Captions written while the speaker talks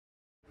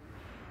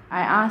I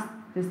asked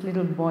this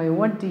little boy,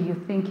 what do you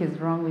think is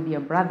wrong with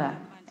your brother?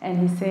 And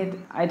he said,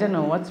 I don't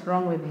know what's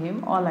wrong with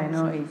him. All I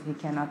know is he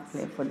cannot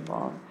play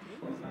football.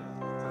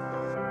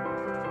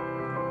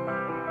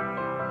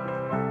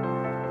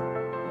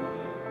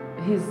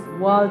 His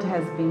world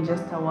has been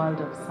just a world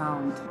of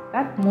sound.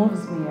 That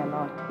moves me a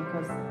lot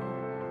because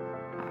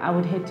I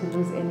would hate to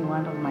lose any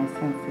one of my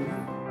senses.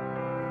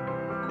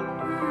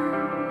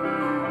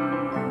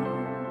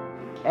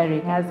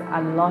 Eric has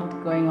a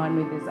lot going on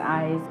with his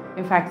eyes.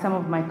 In fact, some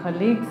of my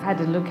colleagues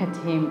had a look at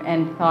him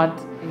and thought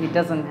he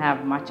doesn't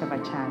have much of a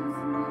chance.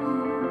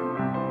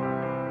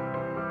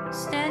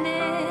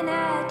 Standing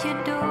at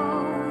your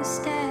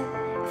doorstep,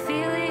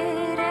 feel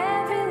it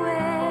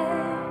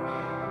everywhere,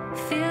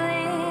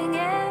 feeling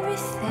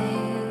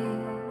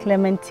everything.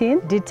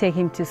 Clementine did take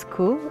him to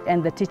school,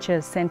 and the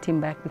teachers sent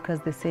him back because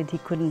they said he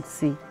couldn't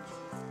see.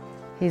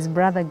 His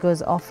brother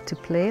goes off to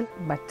play,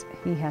 but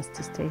he has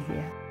to stay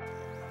here.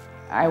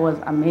 I was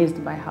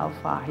amazed by how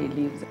far he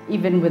lives.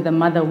 Even with the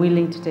mother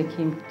willing to take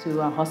him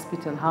to a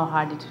hospital, how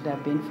hard it would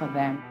have been for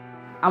them.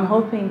 I'm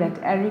hoping that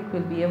Eric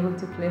will be able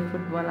to play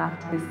football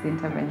after this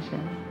intervention.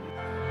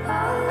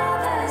 All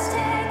of us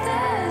take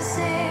the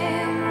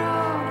same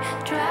road,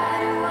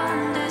 try to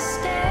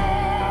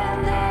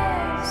understand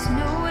there's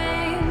no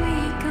way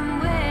we can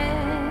win.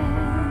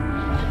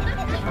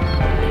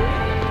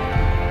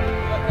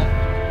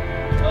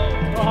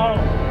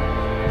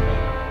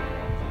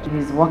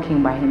 He's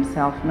walking by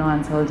himself, no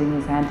one's holding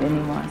his hand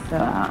anymore, so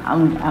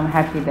I'm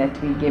happy that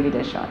we gave it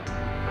a shot.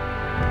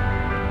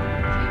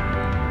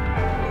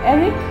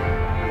 Eric,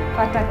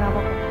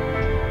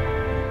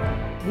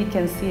 he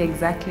can see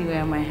exactly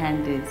where my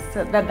hand is,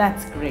 so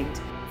that's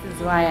great. This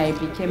is why I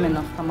became an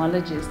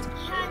ophthalmologist.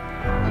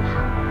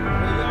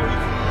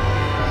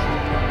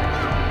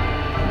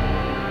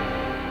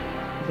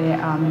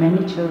 There are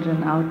many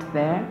children out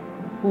there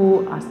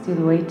who are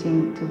still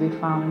waiting to be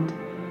found,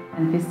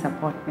 and this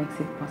support makes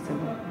it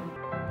possible.